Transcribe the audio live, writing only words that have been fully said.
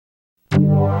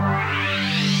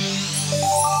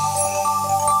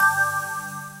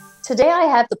Today, I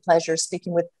have the pleasure of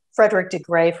speaking with Frédéric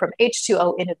Dugré from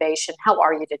H2O Innovation. How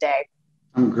are you today?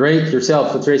 I'm great.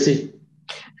 Yourself, Tracy?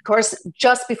 Of course,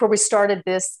 just before we started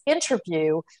this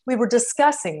interview, we were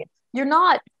discussing you're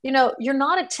not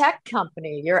a tech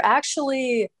company. You're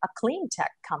actually a clean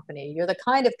tech company. You're the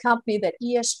kind of company that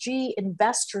ESG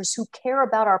investors who care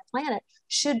about our planet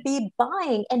should be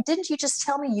buying. And didn't you just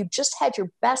tell me you just had your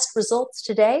best results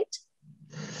to date?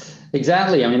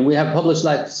 Exactly. I mean, we have published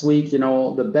last week,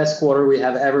 the best quarter we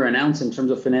have ever announced in terms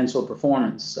of financial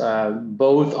performance,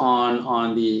 both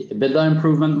on the EBITDA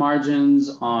improvement margins,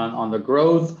 on the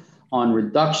growth, on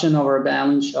reduction of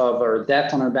our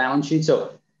debt on our balance sheet.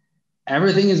 So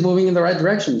everything is moving in the right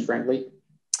directions, frankly.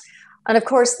 And of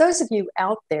course, those of you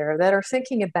out there that are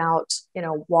thinking about,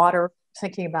 water,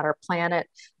 thinking about our planet,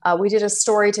 we did a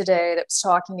story today that was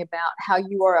talking about how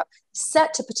you are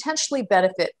set to potentially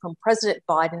benefit from President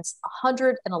Biden's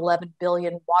 $111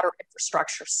 billion water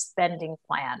infrastructure spending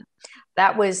plan.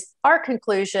 That was our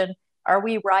conclusion. Are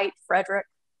we right, Frédéric?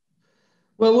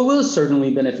 Well, we will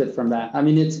certainly benefit from that. I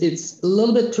mean, it's a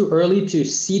little bit too early to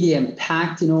see the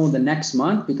impact, the next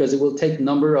month, because it will take a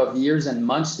number of years and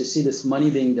months to see this money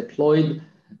being deployed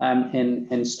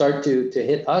and start to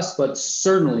hit us. But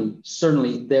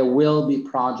certainly there will be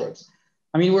projects.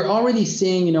 I mean, we're already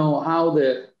seeing, how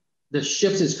the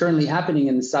shift is currently happening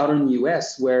in the southern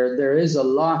US, where there is a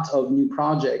lot of new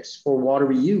projects for water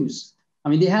reuse. I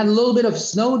mean, they had a little bit of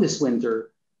snow this winter.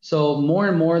 So more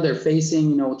and more they're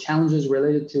facing, challenges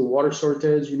related to water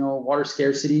shortage, water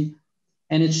scarcity,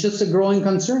 and it's just a growing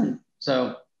concern.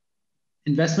 So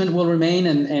investment will remain,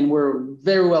 and we're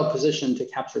very well positioned to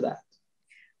capture that.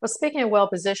 Well, speaking of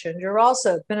well-positioned, you're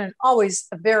also been always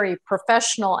a very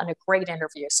professional and a great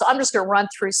interview. So I'm just going to run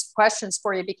through some questions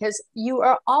for you because you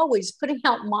are always putting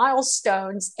out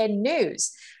milestones and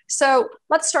news. So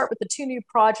let's start with the 2 new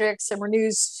projects and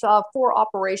renews 4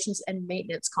 operations and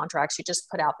maintenance contracts you just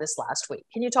put out this last week.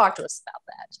 Can you talk to us about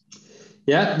that?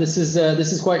 Yeah, this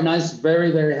is quite nice.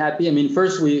 Very, very happy. I mean,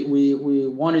 first we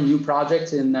won a new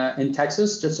project in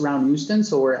Texas, just around Houston.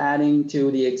 So we're adding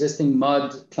to the existing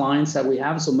MUD clients that we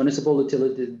have, so Municipal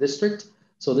Utility District.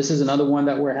 So this is another one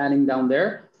that we're adding down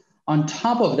there. On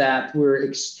top of that, we're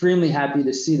extremely happy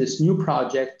to see this new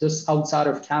project just outside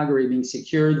of Calgary being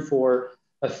secured for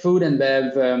a food and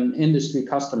bev industry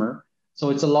customer. So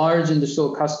it's a large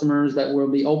industrial customers that will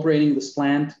be operating this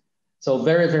plant. So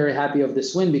very, very happy of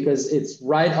this win because it's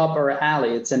right up our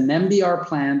alley. It's an MBR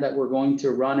plant that we're going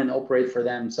to run and operate for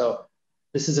them. So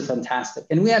this is a fantastic.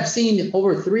 And we have seen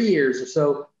over 3 years or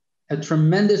so a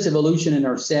tremendous evolution in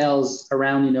our sales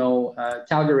around,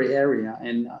 Calgary area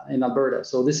and in Alberta.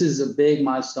 So this is a big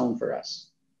milestone for us.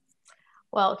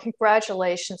 Well,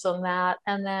 congratulations on that.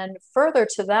 And then further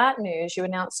to that news, you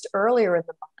announced earlier in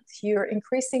the month, you're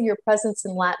increasing your presence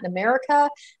in Latin America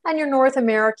and you're North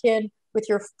American with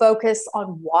your focus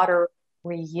on water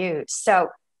reuse. So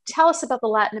tell us about the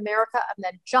Latin America and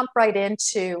then jump right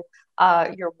into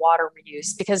your water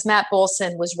reuse, because Matt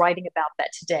Bolson was writing about that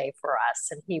today for us.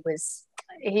 And he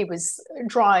was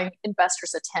drawing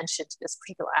investors' attention to this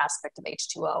particular aspect of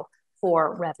H2O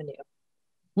for revenue.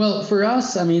 Well, for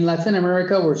us, I mean, Latin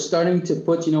America, we're starting to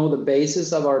put, the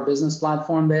basis of our business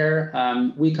platform there.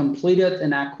 We completed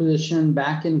an acquisition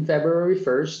back in February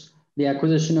 1st, the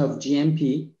acquisition of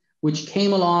GMP, which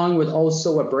came along with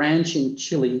also a branch in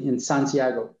Chile, in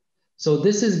Santiago. So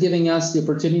this is giving us the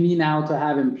opportunity now to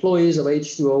have employees of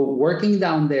H2O working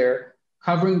down there,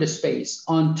 covering the space,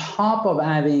 on top of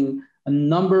having a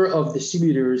number of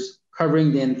distributors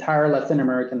covering the entire Latin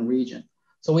American region.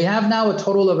 So we have now a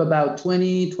total of about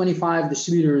 20, 25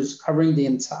 distributors covering the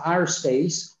entire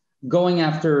space, going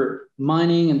after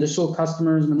mining, industrial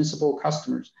customers, municipal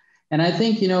customers. And I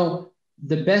think,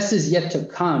 the best is yet to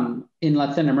come in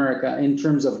Latin America in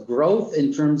terms of growth,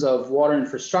 in terms of water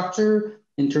infrastructure,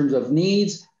 in terms of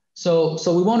needs. So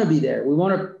we want to be there. We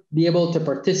want to be able to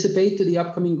participate to the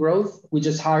upcoming growth. We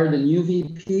just hired a new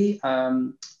VP,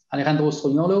 Alejandro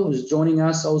Strognolo, who's joining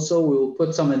us also. We will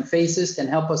put some emphasis and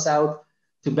help us out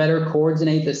to better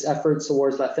coordinate this effort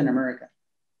towards Latin America.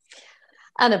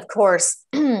 And of course,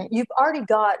 you've already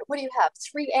got, what do you have,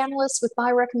 3 analysts with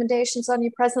my recommendations on you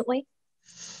presently?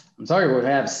 I'm sorry, we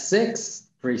have 6,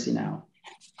 Tracy, now.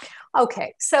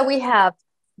 Okay, so we have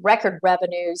record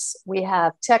revenues, we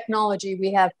have technology,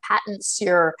 we have patents.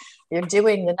 You're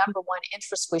doing the #1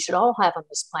 interest we should all have on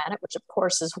this planet, which of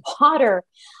course is water.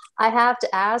 I have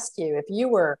to ask you, if you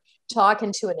were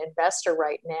talking to an investor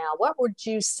right now, what would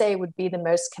you say would be the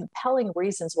most compelling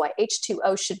reasons why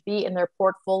H2O should be in their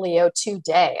portfolio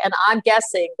today? And I'm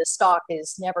guessing the stock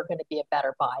is never going to be a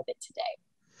better buy than today.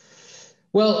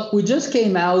 Well, we just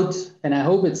came out, and I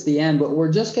hope it's the end, but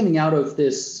we're just coming out of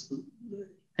this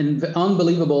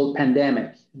unbelievable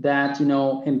pandemic that, you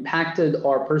know, impacted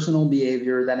our personal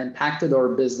behavior, that impacted our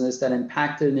business, that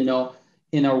impacted, you know,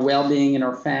 in our well-being, in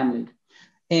our family.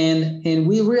 And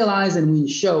we realize and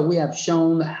we have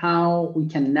shown how we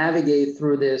can navigate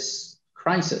through this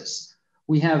crisis.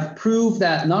 We have proved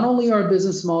that not only our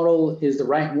business model is the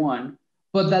right one,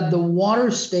 but that the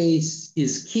water space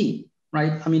is key,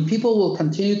 right? I mean, people will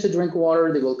continue to drink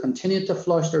water. They will continue to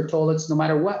flush their toilets no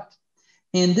matter what.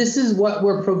 And this is what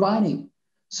we're providing.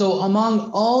 So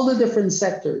among all the different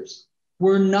sectors,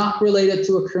 we're not related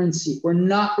to a currency. We're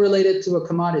not related to a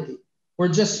commodity. We're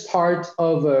just part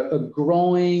of a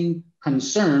growing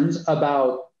concerns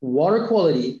about water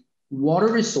quality, water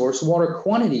resource, water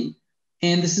quantity.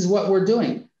 And this is what we're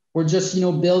doing. We're just, you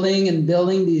know, building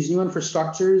these new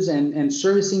infrastructures and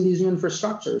servicing these new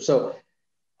infrastructures. So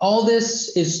all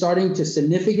this is starting to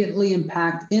significantly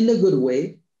impact in the good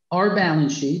way our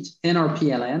balance sheet and our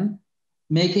PLN,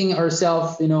 making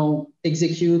ourselves, you know,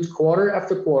 execute quarter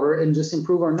after quarter and just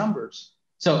improve our numbers.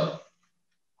 So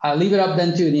I'll leave it up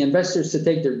then to the investors to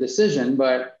take their decision,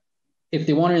 but if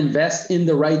they want to invest in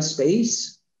the right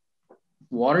space,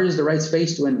 water is the right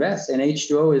space to invest. And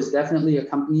H2O is definitely a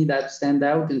company that stands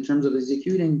out in terms of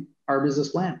executing our business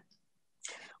plan.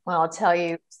 Well, I'll tell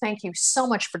you, thank you so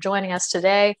much for joining us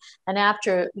today. And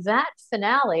after that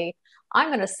finale, I'm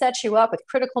going to set you up with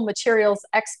critical materials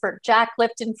expert Jack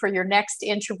Lipton for your next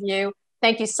interview.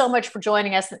 Thank you so much for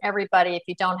joining us. And everybody, if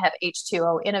you don't have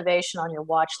H2O Innovation on your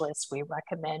watch list, we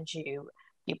recommend you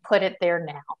put it there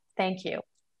now. Thank you.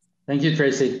 Thank you,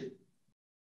 Tracy.